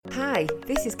Hi,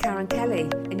 this is Karen Kelly,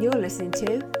 and you're listening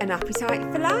to An Appetite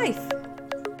for Life.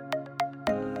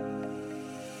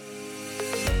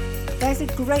 There's a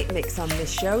great mix on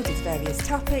this show with various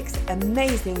topics,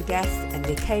 amazing guests, and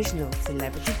the occasional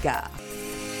celebrity guest.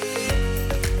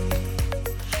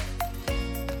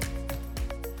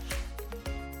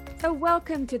 So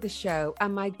welcome to the show,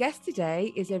 and my guest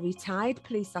today is a retired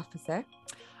police officer,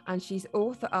 and she's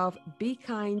author of Be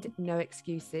Kind, No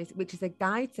Excuses, which is a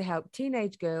guide to help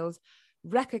teenage girls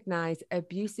recognise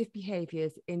abusive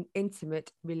behaviours in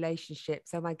intimate relationships.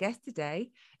 So my guest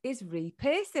today is Ree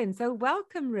Pearson. So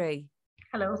welcome, Ree.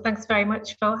 Hello, thanks very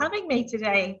much for having me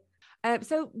today.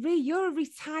 So Ree, you're a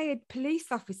retired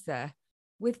police officer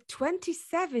with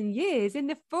 27 years in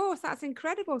the force. That's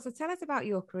incredible. So tell us about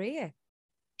your career.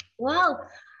 Well,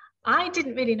 I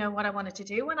didn't really know what I wanted to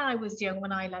do when I was young,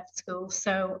 when I left school.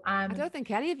 So I don't think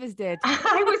any of us did.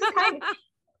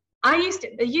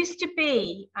 There used to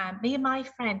be me and my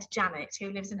friend Janet, who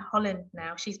lives in Holland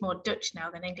now. She's more Dutch now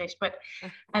than English, but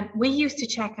we used to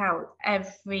check out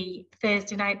every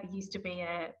Thursday night. There used to be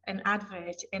an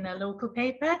advert in a local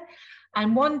paper.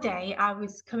 And one day I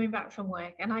was coming back from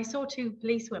work and I saw two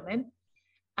policewomen.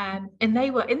 And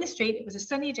they were in the street. It was a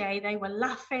sunny day. They were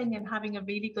laughing and having a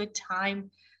really good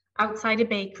time outside a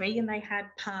bakery, and they had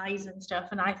pies and stuff.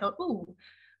 And I thought, oh,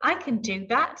 I can do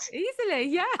that easily.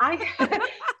 Yeah,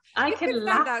 I can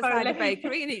laugh outside a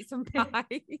bakery and eat some pie.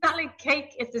 Like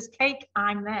cake. If there's cake,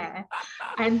 I'm there.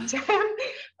 And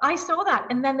I saw that.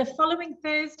 And then the following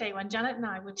Thursday, when Janet and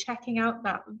I were checking out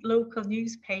that local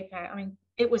newspaper, I mean,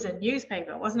 it was a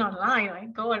newspaper. It wasn't online. My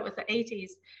God, it was the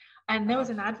 80s. And there was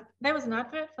an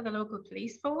advert for the local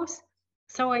police force.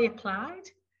 So I applied.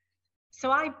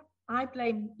 So I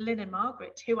blame Lynn and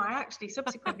Margaret, who I actually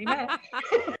subsequently met.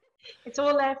 It's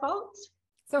all their fault.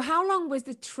 So how long was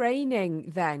the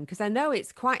training then? Because I know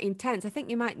it's quite intense. I think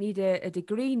you might need a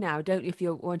degree now, don't you, if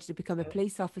you wanted to become a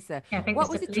police officer? Yeah, I think what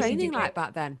was the training like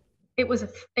back then? It was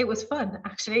fun,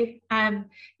 actually. Did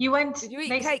you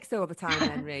eat cakes all the time,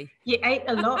 Henry? You ate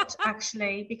a lot,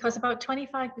 actually, because about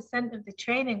 25% of the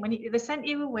training, when they sent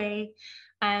you away,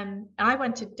 I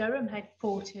went to Durham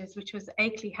headquarters, which was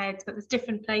Akeley Heads, but there's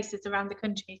different places around the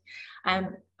country.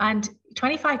 And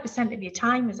 25% of your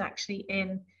time is actually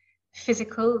in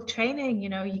physical training. You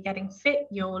know, you're getting fit,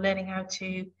 you're learning how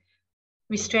to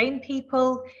restrain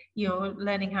people, you're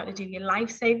learning how to do your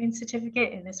life-saving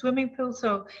certificate in the swimming pool.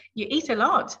 So you eat a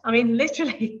lot. I mean,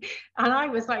 literally. And I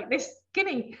was like this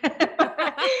skinny.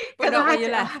 I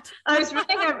was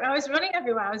running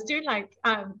everywhere. I was doing like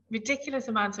ridiculous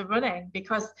amounts of running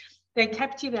because they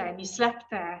kept you there and you slept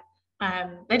there.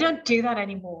 They don't do that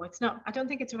anymore. I don't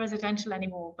think it's residential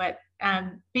anymore, but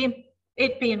being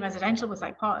residential was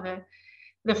like part of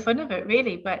the fun of it,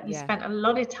 really. But you spent a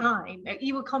lot of time,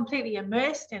 you were completely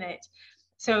immersed in it.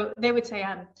 So they would say,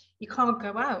 you can't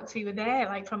go out. So you were there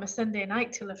like from a Sunday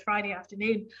night till a Friday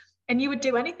afternoon, and you would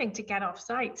do anything to get off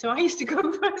site. So I used to go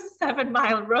for a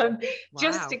 7-mile run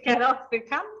just to get off the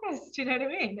campus. Do you know what I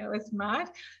mean? It was mad.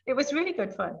 It was really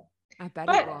good fun. I bet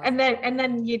it was. And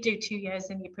then you do 2 years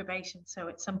in your probation. So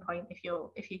at some point, if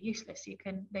you're useless,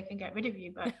 they can get rid of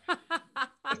you. But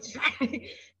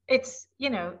it's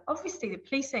obviously the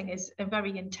policing is a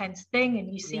very intense thing,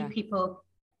 and you see people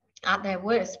at their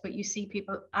worst, but you see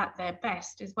people at their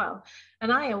best as well.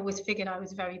 And I always figured I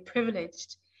was very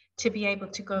privileged to be able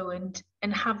to go and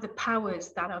have the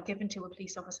powers that are given to a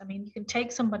police officer. I mean, you can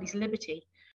take somebody's liberty,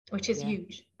 which is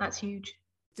huge. That's huge.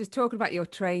 Just talking about your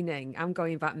training, I'm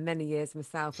going back many years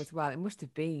myself as well. It must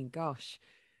have been,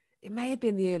 it may have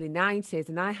been the early 90s,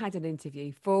 and I had an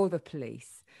interview for the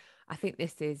police. I think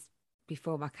this is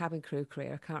before my cabin crew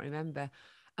career, I can't remember.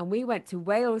 And we went to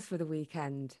Wales for the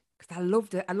weekend because I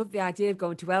loved it. I loved the idea of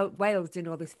going to Wales, doing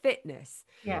all this fitness.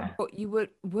 Yeah. But you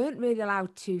weren't really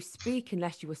allowed to speak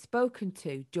unless you were spoken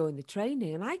to during the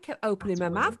training. And I kept opening my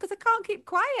mouth because I can't keep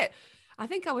quiet. I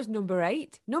think I was number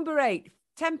eight,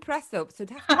 10 press-ups. So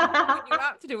you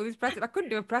have to do all these press-ups. I couldn't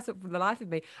do a press-up for the life of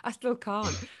me. I still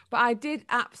can't. But I did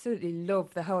absolutely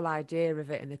love the whole idea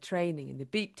of it, and the training and the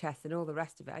beep test and all the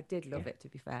rest of it. I did love it, to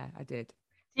be fair. I did.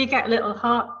 You get a little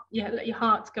heart, your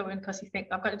heart's going because you think,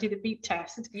 I've got to do the beep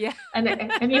test. Yeah. And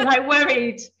you're like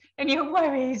worried. And you're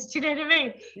worried. Do you know what I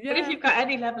mean? Yeah. But if you've got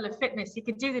any level of fitness, you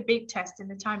could do the beep test in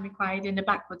the time required in the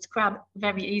backwards crab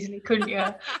very easily, couldn't you?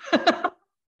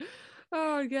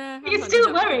 Oh yeah. You're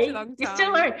still worried.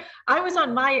 I was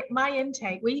on my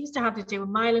intake. We used to have to do a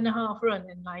 1.5-mile run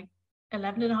in like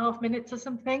 11.5 minutes or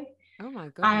something. Oh my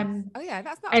goodness. Oh yeah,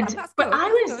 that's not and bad. That's but good.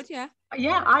 I That's was good,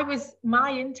 yeah. I was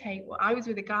my intake. I was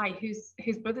with a guy whose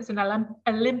brother's an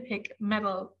Olympic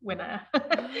medal winner.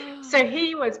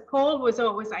 So Paul was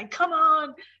always like, come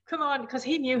on, because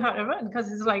he knew how to run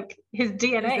because it's like his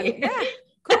DNA. Yeah,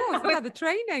 of course. He had the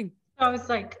training. I was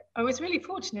like, I was really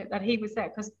fortunate that he was there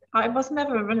because I was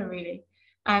never a runner really.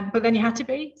 But then you had to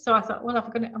be. So I thought, well, if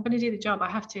I'm gonna do the job, I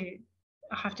have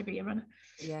to be a runner.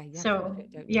 Yeah, you have So to be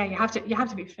fit, don't you? yeah, you have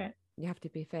to be fit. You have to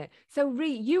be fit. So,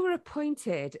 Ree, you were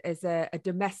appointed as a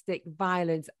domestic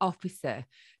violence officer.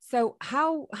 So,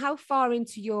 how far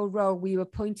into your role were you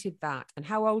appointed that, and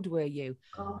how old were you?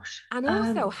 Gosh. And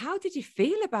also, how did you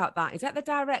feel about that? Is that the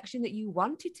direction that you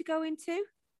wanted to go into?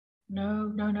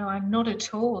 No, I'm not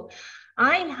at all.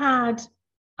 I'd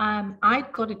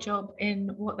got a job in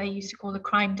what they used to call the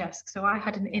crime desk. So I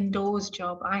had an indoors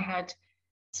job. I had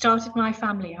started my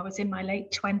family. I was in my late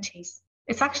 20s.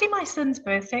 It's actually my son's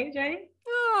birthday today.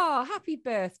 Oh, happy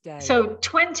birthday. So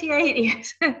 28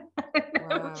 years.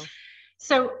 Wow.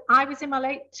 So I was in my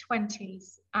late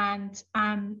 20s and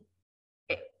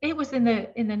it was in the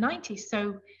 90s.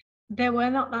 So there were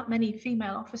not that many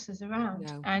female officers around.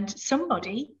 No. And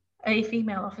a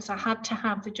female officer, had to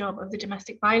have the job of the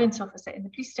domestic violence officer in the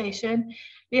police station,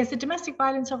 because the domestic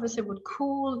violence officer would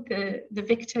call the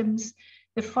victims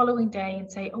the following day and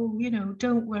say, oh,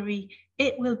 don't worry,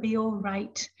 it will be all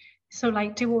right. So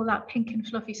like do all that pink and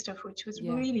fluffy stuff, which was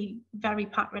really very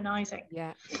patronizing.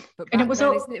 Yeah. But and it was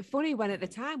then, isn't it funny when at the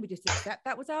time we just accept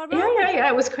that was our role? Yeah.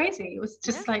 It was crazy. It was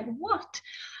just like, what?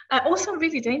 Also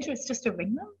really dangerous just to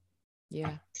ring them.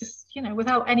 Yeah. Just,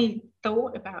 without any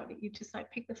thought about it, you just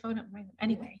like pick the phone up and ring them.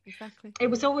 Anyway, yeah, exactly. It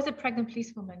was always a pregnant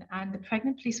policewoman, and the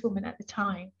pregnant policewoman at the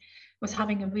time was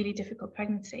having a really difficult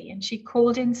pregnancy, and she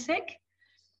called in sick.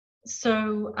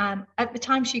 So at the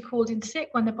time she called in sick,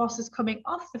 when the boss is coming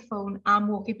off the phone, I'm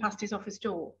walking past his office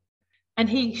door, and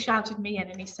he shouted me in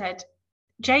and he said,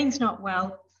 Jane's not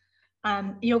well.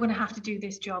 You're going to have to do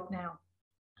this job now.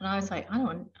 And I was like, I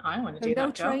don't want to do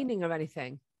that job. No training or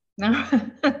anything? No.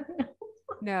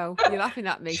 No, you're laughing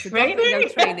at me. So training? Definitely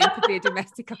no training to be a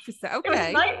domestic officer.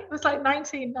 Okay. It was like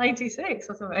 1996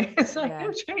 or something. It's like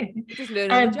no training. You just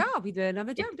learn on the job. You learn on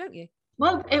the job, don't you?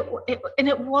 Well,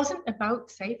 it wasn't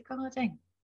about safeguarding.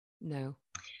 No.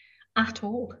 At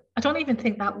all. I don't even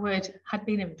think that word had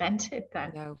been invented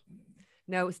then.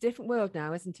 No, it's a different world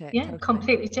now, isn't it? Yeah, totally.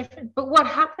 Completely different. But what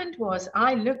happened was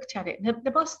I looked at it and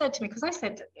the boss said to me, because I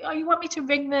said, oh, you want me to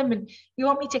ring them and you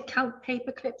want me to count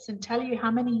paper clips and tell you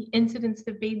how many incidents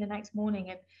there've been the next morning,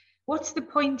 and what's the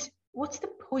point?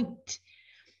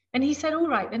 And he said, all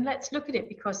right, then let's look at it,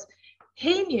 because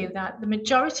he knew that the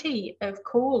majority of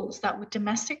calls that were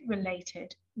domestic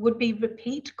related would be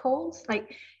repeat calls.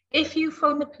 Like if you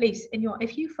phone the police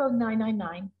if you phone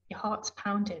 999, your heart's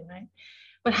pounding, right?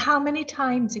 But how many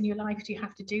times in your life do you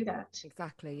have to do that?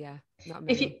 Exactly, yeah. Not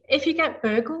many. If you get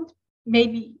burgled,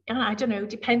 maybe, I don't know,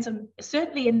 depends on,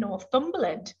 certainly in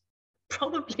Northumberland,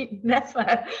 probably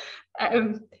never.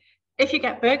 If you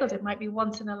get burgled, it might be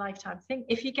once in a lifetime thing.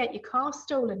 If you get your car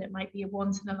stolen, it might be a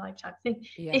once in a lifetime thing.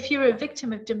 Yeah. If you're a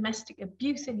victim of domestic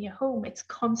abuse in your home, it's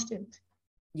constant.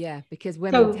 Yeah, because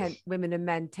women and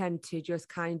men tend to just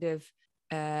kind of,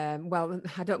 well,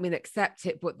 I don't mean accept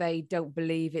it, but they don't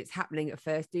believe it's happening at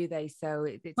first, do they? So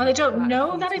they don't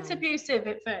know that it's abusive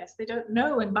at first. They don't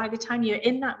know, and by the time you're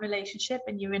in that relationship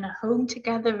and you're in a home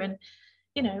together, and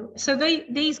so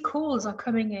these calls are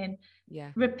coming in,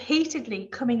 repeatedly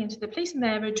coming into the police, and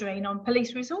they're a drain on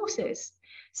police resources.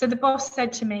 So the boss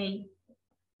said to me,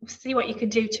 see what you can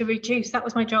do to reduce. That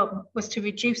was my job, was to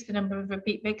reduce the number of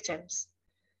repeat victims.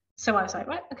 So I was like,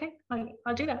 right, okay,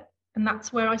 I'll do that. And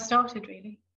that's where I started,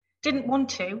 really. Didn't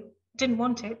want it.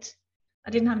 I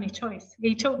didn't have any choice.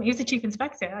 He told me, he was the chief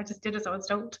inspector. I just did as I was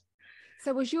told.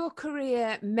 So was your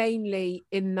career mainly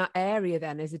in that area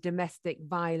then, as a domestic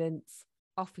violence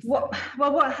officer? Well,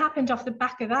 what happened off the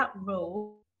back of that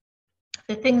role,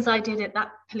 the things I did at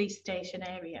that police station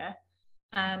area,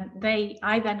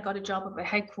 I then got a job at the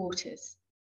headquarters.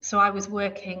 So I was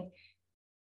working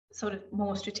sort of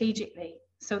more strategically.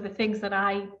 So the things that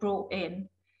I brought in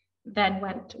then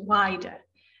went wider,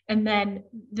 and then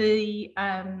there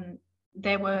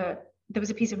was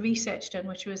a piece of research done,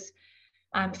 which was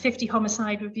 50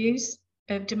 homicide reviews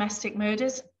of domestic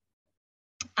murders,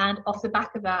 and off the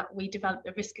back of that we developed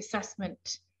a risk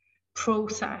assessment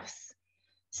process,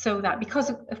 so that,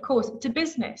 because of course it's a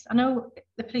business. I know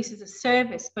the police is a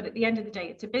service, but at the end of the day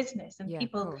it's a business, and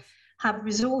people have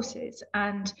resources,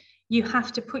 and you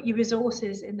have to put your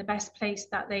resources in the best place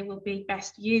that they will be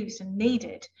best used and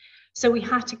needed. So we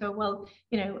had to go, well,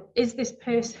 you know, is this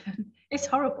person, it's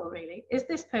horrible really, is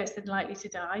this person likely to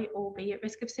die or be at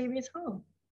risk of serious harm?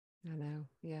 I know,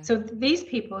 yeah. So these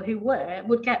people who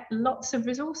would get lots of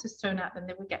resources thrown at them.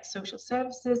 They would get social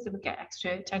services, they would get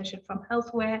extra attention from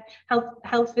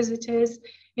health visitors,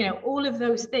 you know, all of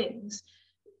those things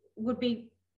would be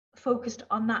focused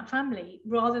on that family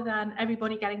rather than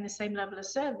everybody getting the same level of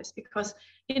service, because,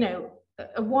 you know,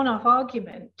 a one-off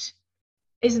argument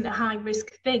isn't a high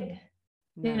risk thing.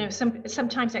 No. You know,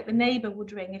 sometimes like the neighbor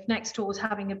would ring if next door was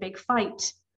having a big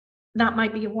fight. That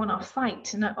might be a one-off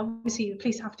fight, and obviously the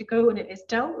police have to go and it is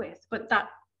dealt with, but that,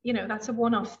 you know, that's a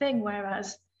one-off thing,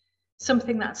 whereas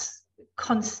something that's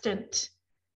constant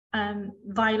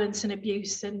violence and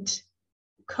abuse and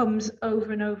comes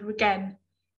over and over again,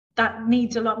 that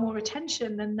needs a lot more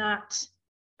attention than that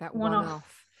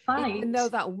one-off fight. Even though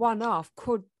that one-off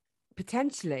could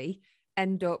potentially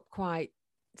end up quite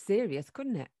serious,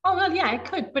 couldn't it? Oh well, yeah, it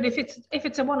could. But if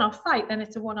it's a one-off fight, then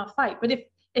it's a one-off fight. But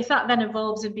if that then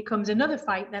evolves and becomes another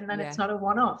fight, then it's not a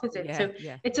one-off, is it? Yeah, so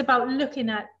it's about looking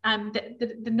at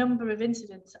the number of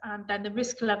incidents and then the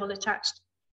risk level attached,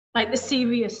 like the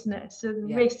seriousness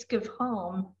and risk of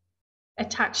harm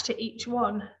attached to each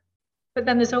one. But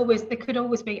then there could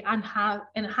always be, and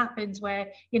it happens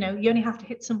where, you know, you only have to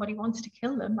hit somebody once to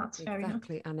kill them. That's fair enough.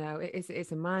 Exactly, I know.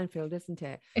 It's a minefield, isn't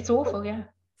it? It's awful, yeah.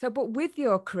 So, but with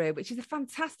your career, which is a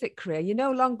fantastic career, you're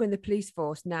no longer in the police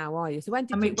force now, are you? So when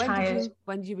did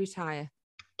you retire?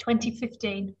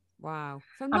 2015. Wow.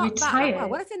 So not I retired.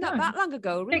 Well, it's not that long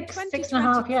ago. Really?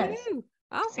 6.5 years.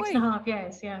 Aren't we? 6.5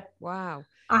 years, yeah. Wow.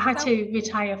 I had to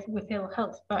retire with ill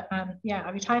health, but I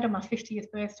retired on my 50th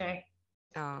birthday.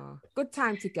 Oh, good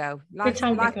time to go. Life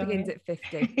begins at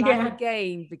 50. Life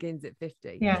again begins at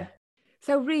 50. Yeah.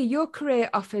 So, Ree, your career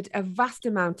offered a vast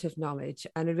amount of knowledge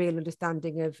and a real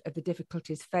understanding of the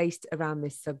difficulties faced around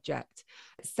this subject.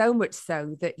 So much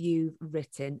so that you've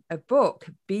written a book,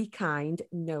 Be Kind,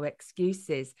 No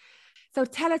Excuses. So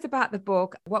tell us about the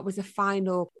book. What was the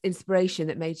final inspiration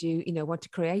that made you, want to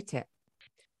create it?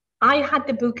 I had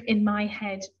the book in my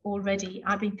head already.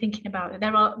 I've been thinking about it.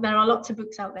 There are lots of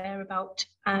books out there about,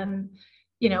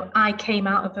 I came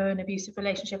out of an abusive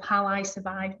relationship, how I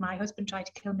survived. My husband tried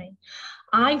to kill me.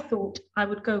 I thought I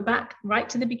would go back right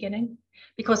to the beginning,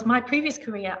 because my previous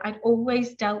career, I'd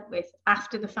always dealt with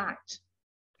after the fact.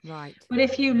 Right. But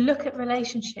if you look at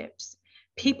relationships,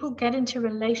 people get into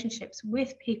relationships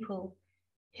with people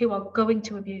who are going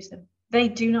to abuse them. They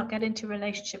do not get into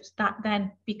relationships that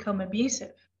then become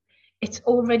abusive. It's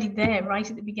already there right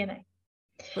at the beginning.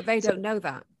 But they don't know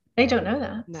that. They don't know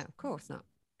that. No, of course not.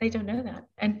 They don't know that.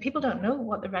 And people don't know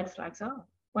what the red flags are.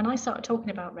 When I started talking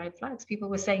about red flags, people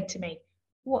were saying to me,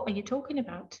 what are you talking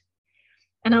about?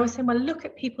 And I was saying, well, look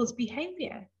at people's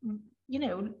behavior.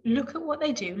 Look at what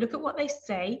they do, look at what they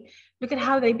say, look at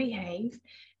how they behave.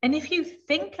 And if you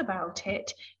think about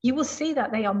it, you will see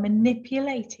that they are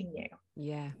manipulating you.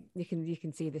 Yeah, you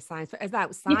can see the signs. But as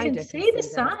outside, you can see the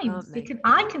signs.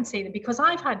 I can see them because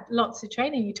I've had lots of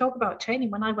training. You talk about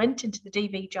training. When I went into the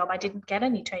DV job, I didn't get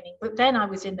any training, but then I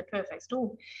was in the perfect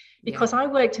storm because I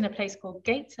worked in a place called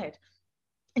Gateshead.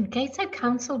 And Gateshead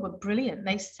Council were brilliant.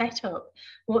 They set up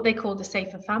what they called the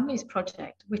Safer Families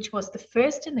Project, which was the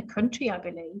first in the country, I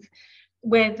believe,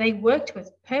 where they worked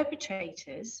with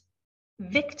perpetrators,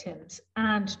 victims,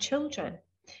 and children.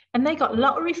 And they got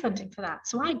lottery funding for that.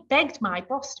 So I begged my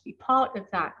boss to be part of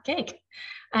that gig.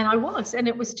 And I was. And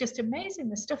it was just amazing,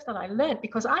 the stuff that I learned,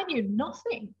 because I knew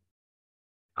nothing.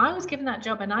 I was given that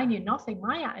job and I knew nothing.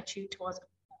 My attitude towards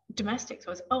domestics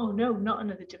was, oh no, not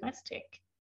another domestic,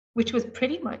 which was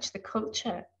pretty much the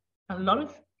culture. A lot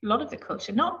of the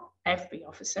culture, not every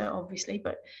officer, obviously,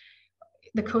 but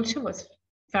the culture was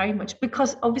very much,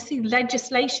 because obviously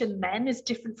legislation then is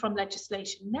different from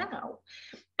legislation now.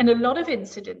 And a lot of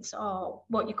incidents are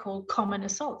what you call common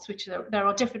assaults, which there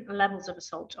are different levels of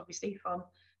assault, obviously, from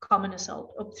common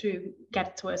assault up through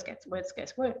gets worse.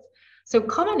 So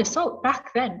common assault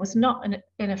back then was not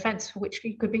an offence for which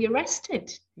you could be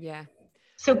arrested. Yeah.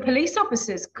 So police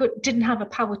officers didn't have a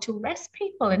power to arrest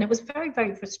people, and it was very,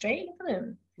 very frustrating for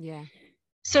them. Yeah.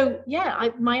 So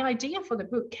my idea for the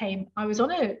book came, I was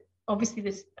on obviously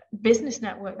this business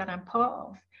network that I'm part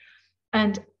of.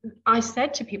 And I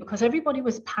said to people, because everybody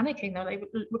was panicking, they're like,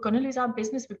 we're going to lose our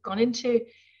business. We've gone into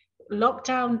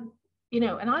lockdown,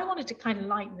 and I wanted to kind of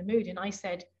lighten the mood. And I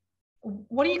said,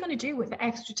 what are you going to do with the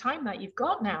extra time that you've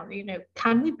got now?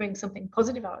 Can we bring something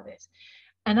positive out of this?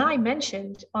 And I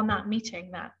mentioned on that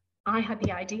meeting that I had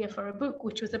the idea for a book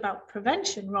which was about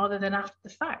prevention rather than after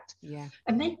the fact. Yeah.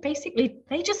 And they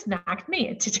just nagged me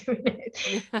into doing it.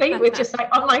 They were just like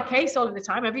on my case all of the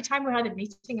time. Every time we had a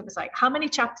meeting, it was like, how many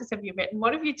chapters have you written?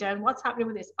 What have you done? What's happening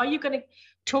with this? Are you going to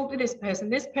talk to this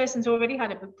person? This person's already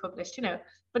had a book published,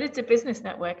 but it's a business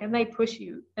network and they push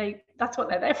you. That's what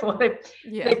they're there for.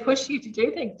 They push you to do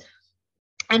things.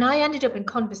 And I ended up in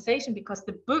conversation because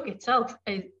the book itself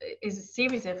is a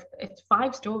series of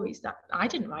 5 stories that I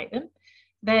didn't write them.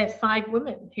 They're 5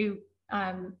 women who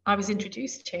I was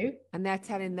introduced to. And they're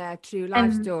telling their true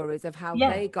life stories of how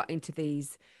they got into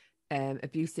these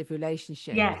abusive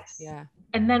relationships. Yes. Yeah.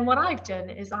 And then what I've done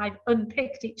is I've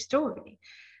unpicked each story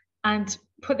and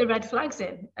put the red flags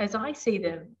in as I see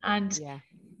them. And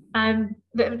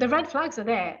the red flags are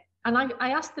there. And I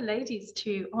asked the ladies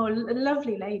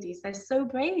lovely ladies, they're so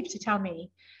brave to tell me.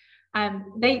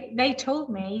 They told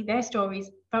me their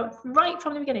stories right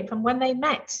from the beginning, from when they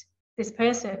met this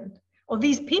person or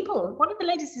these people. One of the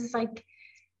ladies is like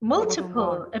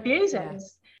multiple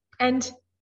abusers. And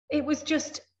it was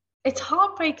just, it's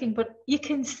heartbreaking, but you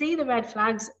can see the red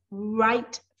flags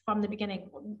right from the beginning.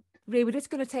 Rhea, we're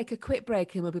just going to take a quick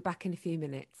break and we'll be back in a few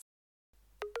minutes.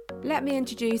 Let me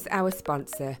introduce our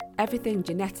sponsor, Everything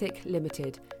Genetic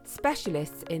Limited,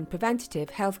 specialists in preventative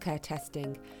healthcare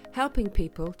testing, helping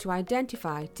people to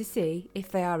identify to see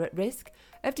if they are at risk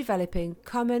of developing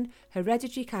common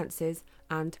hereditary cancers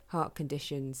and heart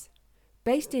conditions.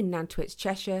 Based in Nantwich,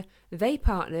 Cheshire, they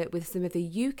partner with some of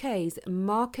the UK's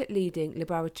market-leading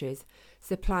laboratories,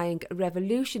 supplying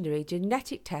revolutionary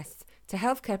genetic tests to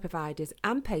healthcare providers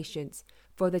and patients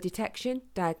for the detection,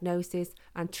 diagnosis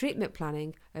and treatment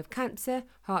planning of cancer,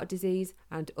 heart disease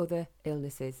and other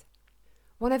illnesses.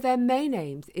 One of their main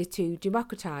aims is to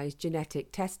democratise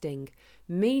genetic testing,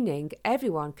 meaning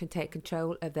everyone can take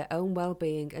control of their own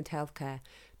well-being and healthcare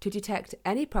to detect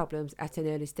any problems at an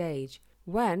early stage,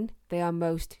 when they are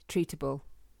most treatable.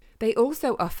 They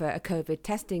also offer a COVID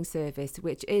testing service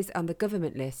which is on the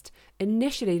government list,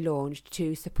 initially launched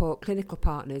to support clinical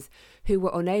partners who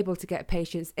were unable to get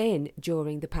patients in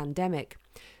during the pandemic.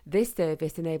 This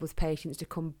service enables patients to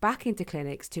come back into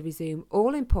clinics to resume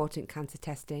all important cancer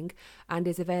testing and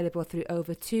is available through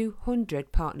over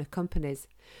 200 partner companies.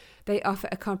 They offer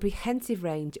a comprehensive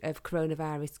range of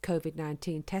coronavirus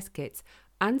COVID-19 test kits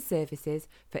and services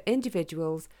for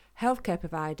individuals, healthcare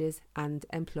providers and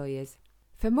employers.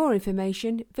 For more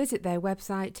information, visit their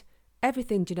website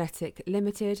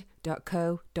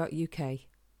everythinggeneticlimited.co.uk.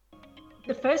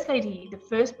 The first lady, the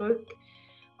first book,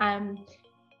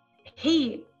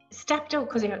 he stepped out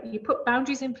because you put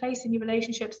boundaries in place in your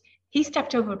relationships. He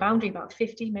stepped over a boundary about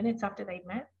 15 minutes after they'd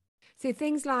met. So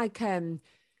things like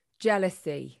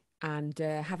jealousy and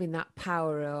having that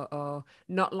power or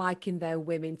not liking their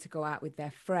women to go out with their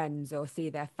friends or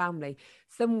see their family.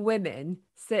 Some women,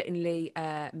 certainly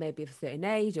maybe of a certain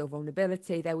age or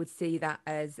vulnerability, they would see that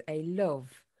as a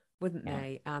love, wouldn't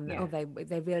they? And they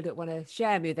really don't want to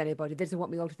share me with anybody. They just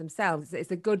want me all to themselves.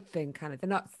 It's a good thing, kind of. They're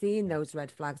not seeing those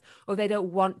red flags or they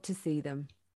don't want to see them.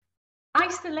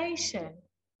 Isolation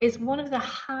is one of the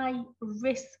high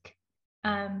risk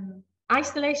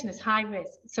isolation is high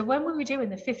risk. So when we were doing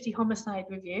the 50 homicide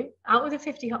review, out of the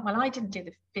 50, well, I didn't do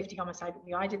the 50 homicide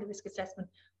review. I did the risk assessment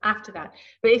after that.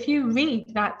 But if you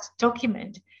read that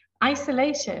document,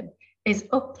 isolation is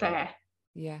up there.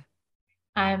 Yeah.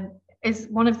 Is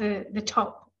one of the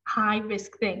top high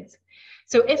risk things.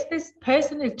 So if this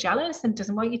person is jealous and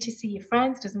doesn't want you to see your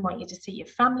friends, doesn't want you to see your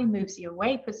family, moves you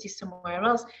away, puts you somewhere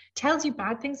else, tells you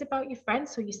bad things about your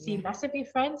friends, so you see less of your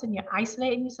friends and you're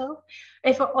isolating yourself.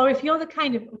 If you're the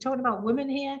kind of, we're talking about women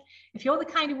here, if you're the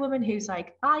kind of woman who's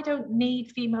like, I don't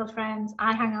need female friends,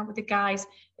 I hang out with the guys,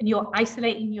 and you're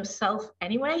isolating yourself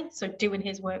anyway, so doing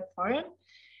his work for him,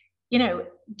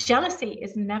 jealousy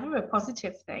is never a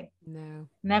positive thing. No.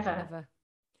 Never.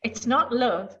 It's not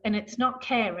love and it's not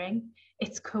caring.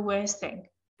 It's coercing.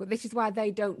 But this is why they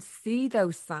don't see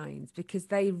those signs, because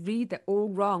they read it all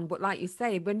wrong. But like you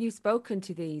say, when you've spoken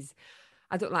to these,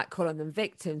 I don't like calling them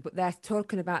victims, but they're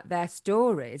talking about their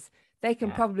stories, they can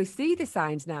probably see the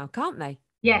signs now, can't they?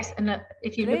 Yes, and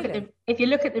if you look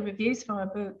at the reviews for our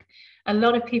book, a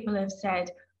lot of people have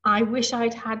said, I wish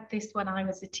I'd had this when I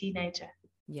was a teenager.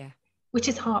 Yeah. Which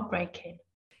is heartbreaking.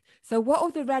 So what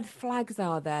other red flags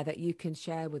are there that you can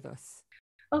share with us?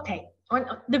 Okay.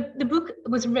 The book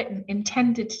was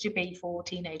intended to be for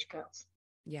teenage girls.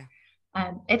 Yeah.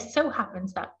 It so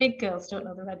happens that big girls don't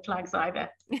know the red flags either.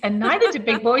 And neither do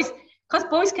big boys, because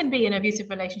boys can be in abusive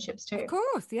relationships too. Of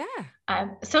course, yeah.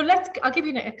 So I'll give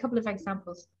you a couple of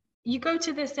examples. You go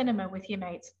to the cinema with your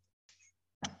mates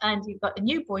and you've got a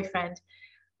new boyfriend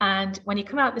And when you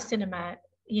come out the cinema,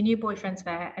 your new boyfriend's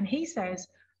there, and he says,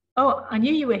 "Oh, I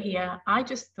knew you were here. I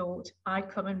just thought I'd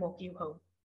come and walk you home."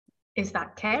 Is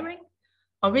that caring?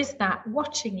 Or is that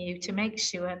watching you to make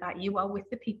sure that you are with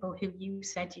the people who you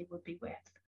said you would be with?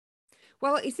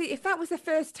 Well, you see, if that was the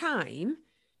first time,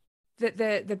 that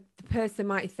the person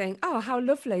might think, "Oh, how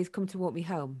lovely, he's come to walk me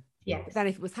home." Yes. But then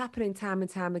if it was happening time and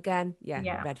time again,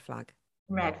 Yeah. red flag.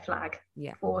 Red flag.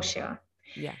 Yeah. For sure.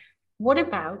 Yeah. What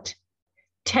about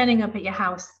turning up at your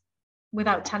house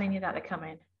without telling you that they're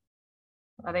coming?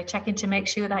 Are they checking to make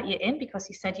sure that you're in because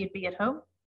you said you'd be at home?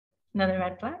 Another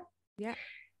red flag. Yeah.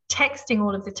 Texting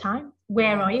all of the time.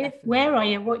 Where are you? Definitely. Where are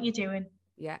you? What are you doing?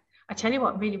 Yeah. I tell you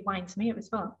what really winds me up as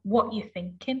well. What you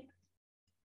thinking?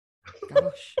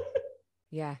 Gosh.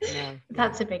 Yeah. No.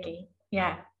 That's a biggie.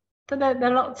 Yeah. So there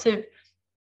are lots of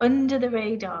under the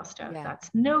radar stuff that's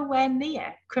nowhere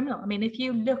near criminal. I mean, if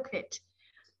you look at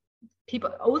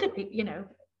people, older people, you know,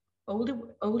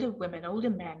 older women, older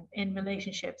men in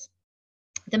relationships,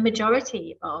 the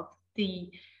majority of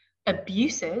the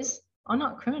abuses are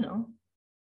not criminal.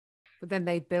 But then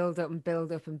they build up and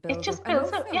build up and build up. It just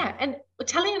builds up, yeah. And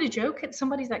telling a joke at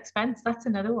somebody's expense, that's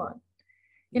another one.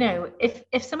 You know,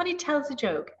 if somebody tells a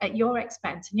joke at your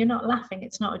expense and you're not laughing,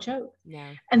 it's not a joke. No.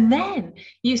 And then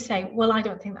you say, "Well, I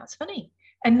don't think that's funny."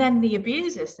 And then the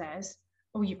abuser says,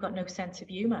 "Oh, you've got no sense of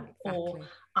humor." Exactly. Or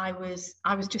I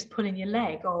was just pulling your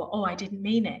leg, or "Oh, I didn't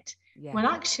mean it." Yeah. Well,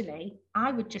 actually,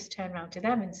 I would just turn around to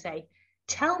them and say,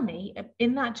 "Tell me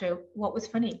in that joke what was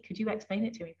funny. Could you explain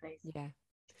it to me, please?" Yeah.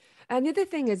 And the other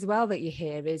thing as well that you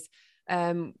hear is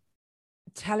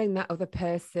telling that other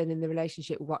person in the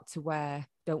relationship what to wear.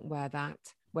 Don't wear that,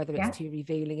 whether it's too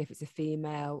revealing, if it's a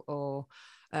female, or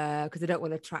because they don't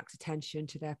want to attract attention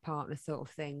to their partner, sort of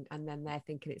thing. And then they're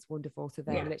thinking it's wonderful, so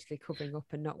they're literally covering up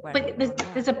and not wearing. But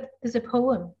there's a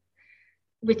poem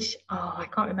which I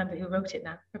can't remember who wrote it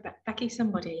now. Becky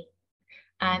somebody,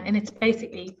 and it's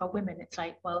basically for women. It's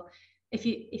like, well, if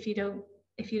you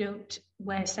don't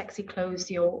wear sexy clothes,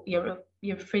 you're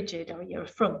frigid or you're a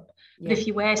frump. Yeah. But if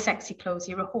you wear sexy clothes,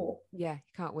 you're a whore. Yeah,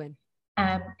 you can't win.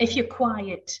 If you're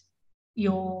quiet,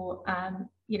 you're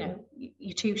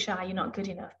you're too shy, you're not good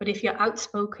enough. But if you're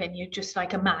outspoken, you're just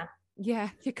like a man. Yeah,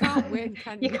 you can't win,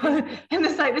 can you? You can't. And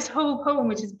there's like this whole poem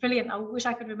which is brilliant. I wish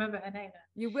I could remember her name.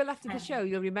 You will after the show.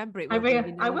 You'll remember it. I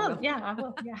will. Yeah, I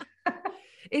will. Yeah.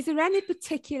 Is there any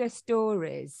particular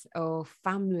stories or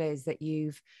families that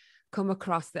you've come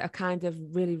across that are kind of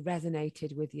really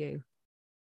resonated with you?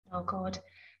 Oh God,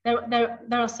 there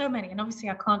are so many, and obviously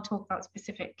I can't talk about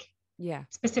specific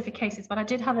cases, but I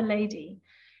did have a lady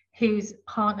whose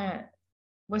partner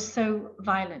was so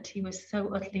violent. He was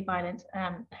so utterly violent.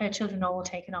 Her children are all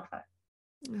taken off her.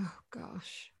 Oh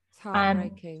gosh, it's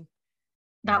heartbreaking.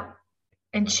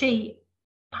 And she,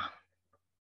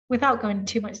 without going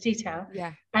into too much detail,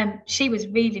 she was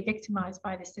really victimized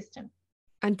by the system.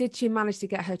 And did she manage to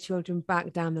get her children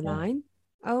back down the line?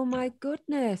 Oh my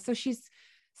goodness! So she's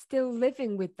still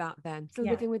living with that then,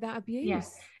 living with that abuse.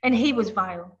 Yes, and he was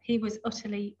vile. He was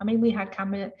utterly. I mean, we had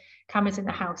cameras in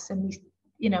the house, and we,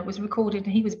 it was recorded,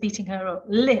 and he was beating her up.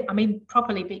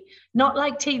 Properly not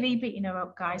like TV beating her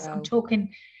up, guys. No.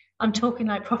 I'm talking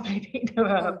like properly beating her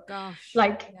up. Oh gosh,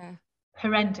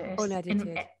 horrendous.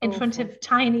 Unedited, in front of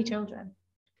tiny children.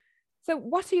 So,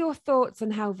 what are your thoughts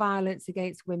on how violence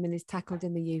against women is tackled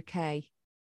in the UK?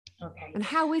 Okay. And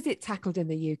how is it tackled in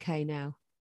the UK now?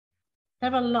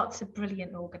 There are lots of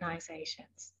brilliant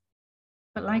organisations.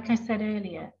 But like I said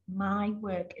earlier, my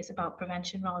work is about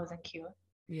prevention rather than cure.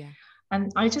 Yeah.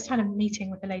 And I just had a meeting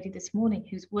with a lady this morning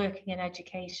who's working in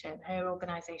education. Her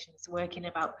organisation is working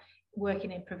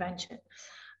in prevention.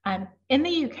 In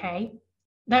the UK,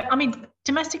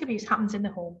 domestic abuse happens in the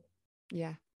home.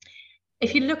 Yeah.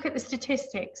 If you look at the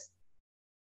statistics,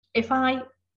 if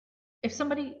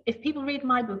people read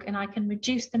my book and I can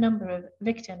reduce the number of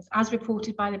victims as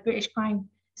reported by the British Crime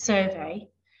Survey,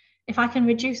 if I can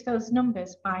reduce those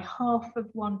numbers by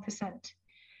 0.5%,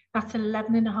 that's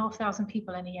 11,500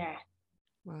 people in a year.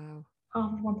 Wow.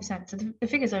 0.5%. So the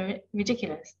figures are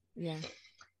ridiculous. Yeah.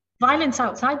 Violence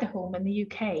outside the home in the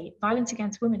UK, violence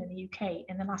against women in the UK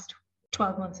in the last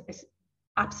 12 months is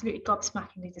absolutely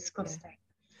gobsmackingly disgusting. Yeah.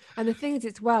 And the thing is,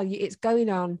 it's going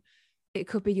on. It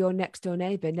could be your next door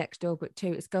neighbour next door, but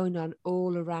too, it's going on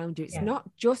all around you. It's not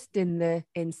just in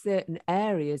certain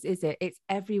areas, is it? It's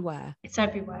everywhere. It's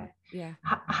everywhere. Yeah.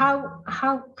 How?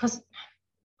 Because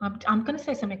I'm going to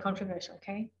say something controversial.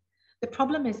 Okay. The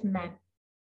problem is men.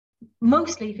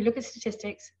 Mostly, if you look at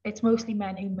statistics, it's mostly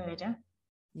men who murder.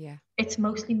 Yeah. It's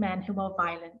mostly men who are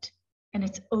violent, and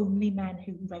it's only men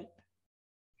who rape.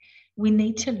 We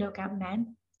need to look at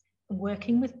men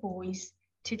working with boys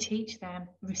to teach them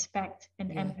respect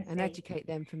and empathy and educate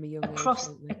them from a young across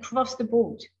the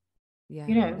board.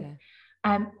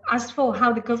 As for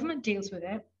how the government deals with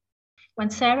it, when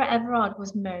Sarah Everard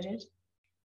was murdered,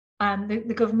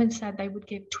 the government said they would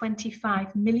give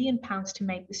 £25 million to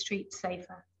make the streets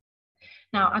safer.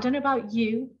 Now, I don't know about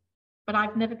you, but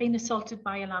I've never been assaulted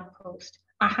by a lamppost.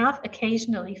 I have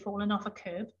occasionally fallen off a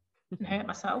curb and hurt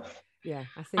myself. Yeah,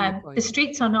 I see your point. The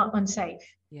streets are not unsafe.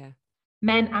 Yeah.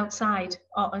 Men outside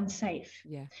are unsafe.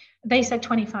 Yeah. They said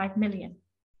 25 million.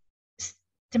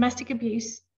 Domestic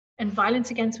abuse and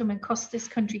violence against women costs this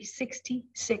country £66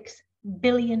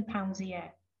 billion a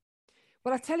year.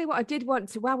 Well, I tell you what, I did want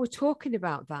to, while we're talking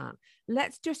about that,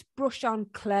 let's just brush on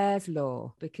Clare's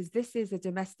Law, because this is a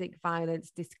domestic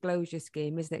violence disclosure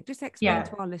scheme, isn't it? Just explain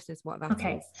to our listeners what that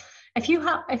is.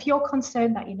 If you're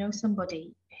concerned that you know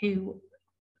somebody who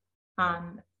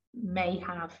may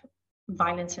have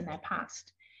violence in their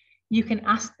past, you can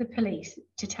ask the police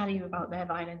to tell you about their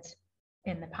violence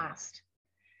in the past.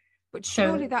 But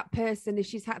surely that person, if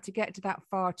she's had to get to that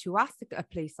far to ask a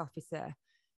police officer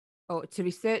or to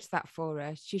research that for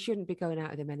her, she shouldn't be going out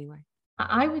with them anyway.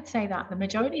 I would say that the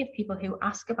majority of people who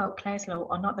ask about Clare's Law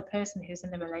are not the person who's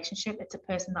in the relationship, it's a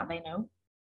person that they know.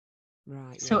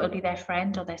 Right. So it'll be their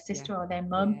friend or their sister or their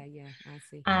mum. Yeah, I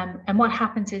see. And what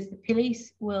happens is the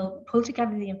police will pull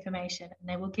together the information and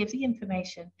they will give the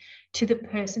information to the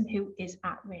person who is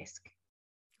at risk.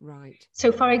 Right.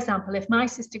 So, for example, if my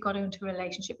sister got into a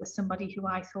relationship with somebody who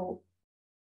I thought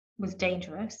was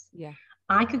dangerous,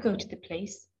 I could go to the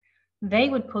police. They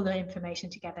would pull the information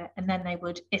together, and then they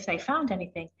would, if they found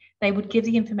anything, they would give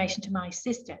the information to my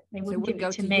sister. They wouldn't give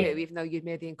it to me. You, even though you'd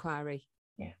made the inquiry.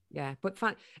 Yeah. But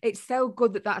it's so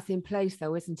good that that's in place,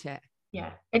 though, isn't it?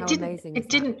 Yeah. It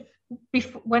didn't.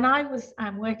 Before, when I was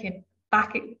working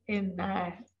back in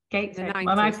Gateshead,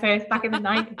 when I first back in the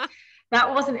 90s,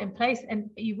 that wasn't in place, and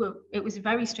it was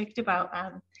very strict about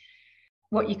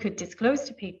what you could disclose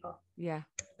to people. Yeah.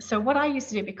 So what I used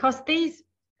to do, because these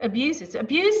abusers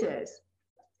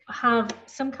have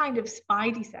some kind of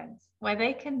spidey sense where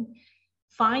they can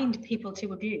find people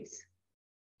to abuse,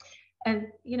 and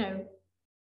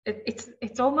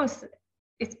it's almost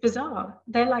bizarre.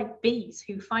 They're like bees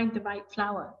who find the right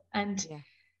flower, and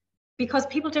because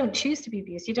people don't choose to be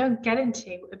abused, you don't get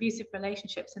into abusive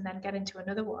relationships and then get into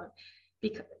another one,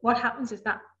 because what happens is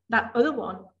that other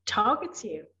one targets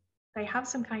you. They have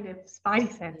some kind of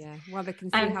spidey sense. Yeah, well, they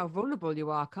can see how vulnerable you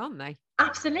are, can't they?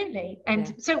 Absolutely.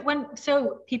 And so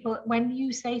when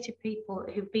you say to people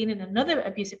who've been in another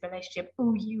abusive relationship,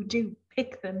 oh, you do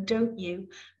pick them, don't you?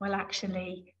 Well,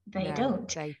 actually, they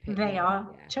don't. They are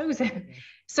chosen. Yeah.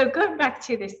 So going back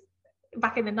to this,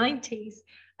 back in the 90s,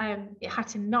 it had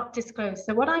to not disclose.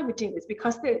 So what I would do is,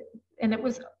 and it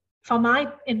was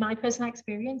in my personal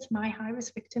experience, my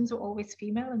high-risk victims were always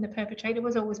female and the perpetrator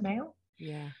was always male.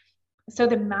 Yeah. So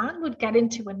the man would get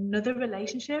into another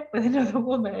relationship with another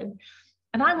woman,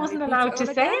 and I wasn't allowed to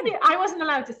say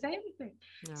anything.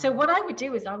 No. So what I would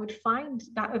do is I would find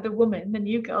that other woman, the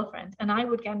new girlfriend, and I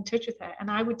would get in touch with her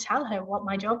and I would tell her what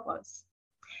my job was.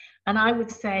 And I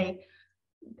would say,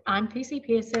 I'm PC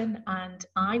Pearson and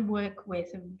I work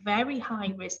with very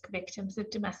high risk victims of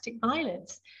domestic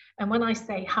violence. And when I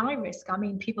say high risk, I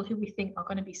mean people who we think are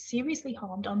going to be seriously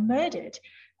harmed or murdered.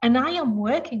 And I am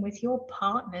working with your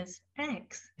partner's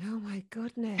ex. Oh my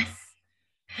goodness.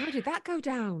 How did that go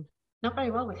down? Not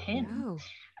very well with him. No.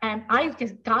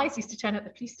 Guys used to turn at the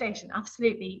police station.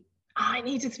 Absolutely. I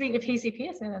need to speak to PC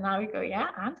Pearson. And I would go,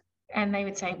 yeah, and they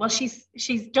would say, well, she's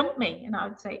dumped me. And I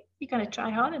would say, you're going to try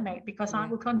harder, mate, because I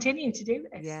will continue to do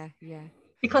this. Yeah.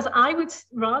 Because I would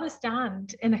rather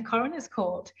stand in a coroner's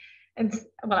court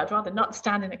I'd rather not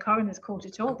stand in a coroner's court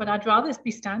at all, but I'd rather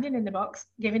be standing in the box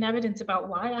giving evidence about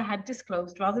why I had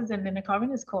disclosed rather than in a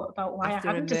coroner's court about why I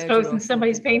haven't disclosed and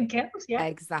somebody's being killed. Yeah,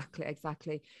 exactly.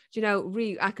 Do you know,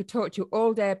 Ree, I could talk to you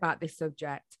all day about this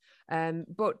subject.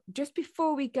 But just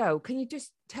before we go, can you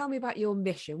just tell me about your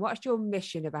mission? What's your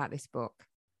mission about this book?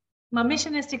 My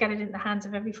mission is to get it in the hands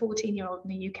of every 14-year-old in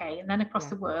the UK and then across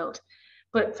the world.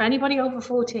 But for anybody over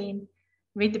 14,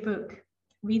 read the book.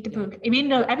 Book. I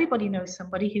mean, everybody knows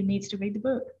somebody who needs to read the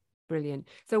book. Brilliant.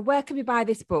 So where can we buy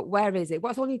this book? Where is it?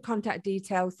 What's all your contact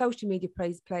details, social media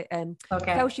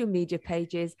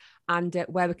pages, and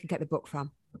where we can get the book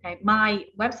from? Okay, my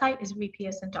website is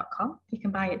reepearson.com. You can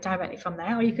buy it directly from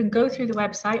there, or you can go through the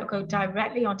website or go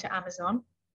directly onto Amazon.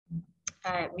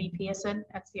 Ree Pearson,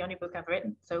 that's the only book I've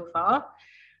written so far.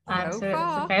 So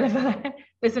it's available.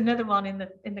 There's another one in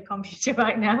the computer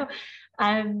right now.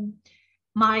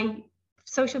 My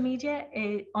social media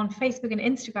on Facebook and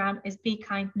Instagram is Be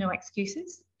Kind, No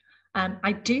Excuses.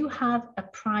 I do have a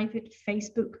private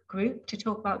Facebook group to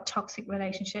talk about toxic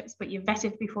relationships, but you're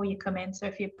vetted before you come in. So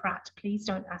if you're Pratt, please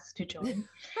don't ask to join.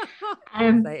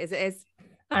 As it is.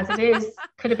 As it is,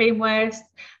 could have been worse.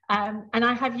 And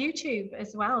I have YouTube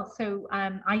as well. So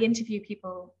I interview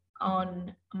people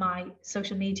on my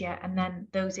social media, and then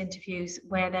those interviews,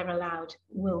 where they're allowed,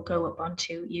 will go up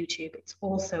onto YouTube. It's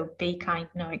also Be Kind,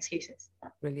 No Excuses.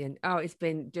 Brilliant. Oh, it's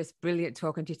been just brilliant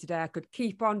talking to you today. I could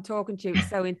keep on talking to you. It's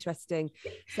so interesting.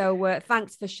 So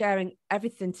thanks for sharing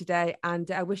everything today, and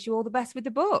I wish you all the best with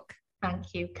the book.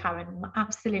 Thank you, Karen.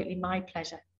 Absolutely my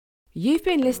pleasure. You've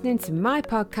been listening to my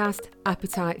podcast,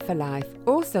 Appetite for Life,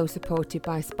 also supported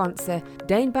by sponsor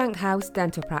Danebank House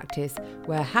Dental Practice,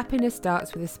 where happiness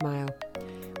starts with a smile.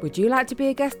 Would you like to be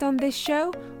a guest on this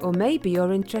show? Or maybe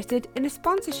you're interested in a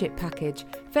sponsorship package?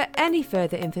 For any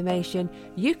further information,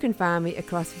 you can find me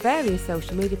across various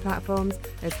social media platforms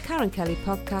as Karen Kelly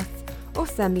Podcasts, or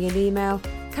send me an email,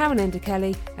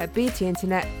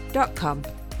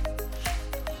 karenenderkelly@btinternet.com.